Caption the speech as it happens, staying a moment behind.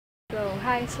So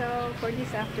hi, so for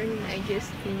this afternoon I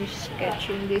just finished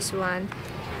sketching this one,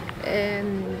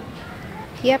 and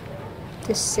yep,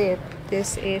 this is it.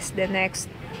 This is the next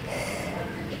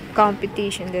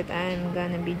competition that I'm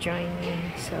gonna be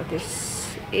joining. So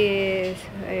this is,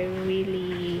 I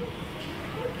really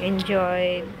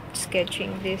enjoyed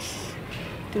sketching this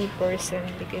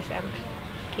two-person because I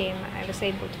was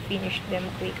able to finish them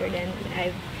quicker than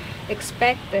I've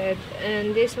expected.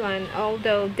 And this one,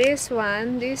 although this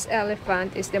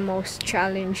elephant is the most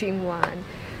challenging one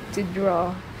to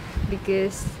draw,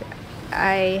 because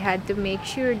I had to make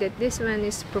sure that this one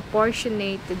is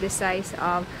proportionate to the size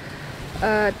of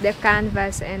the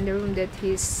canvas and the room that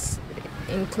he's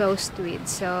enclosed with.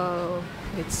 So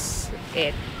it's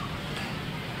it.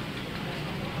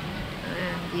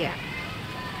 And yeah,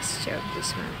 let's show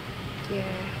this one. Yeah.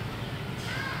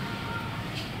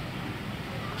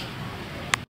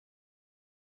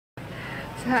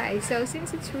 Hi, so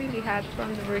since it's really hot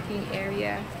from the working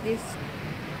area,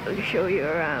 I'll show you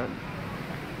around.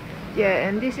 Yeah,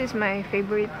 and this is my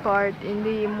favorite part in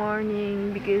the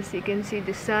morning because you can see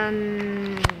the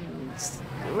sun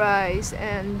rise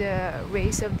and the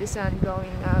rays of the sun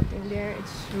going out in there.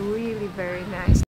 It's really very nice.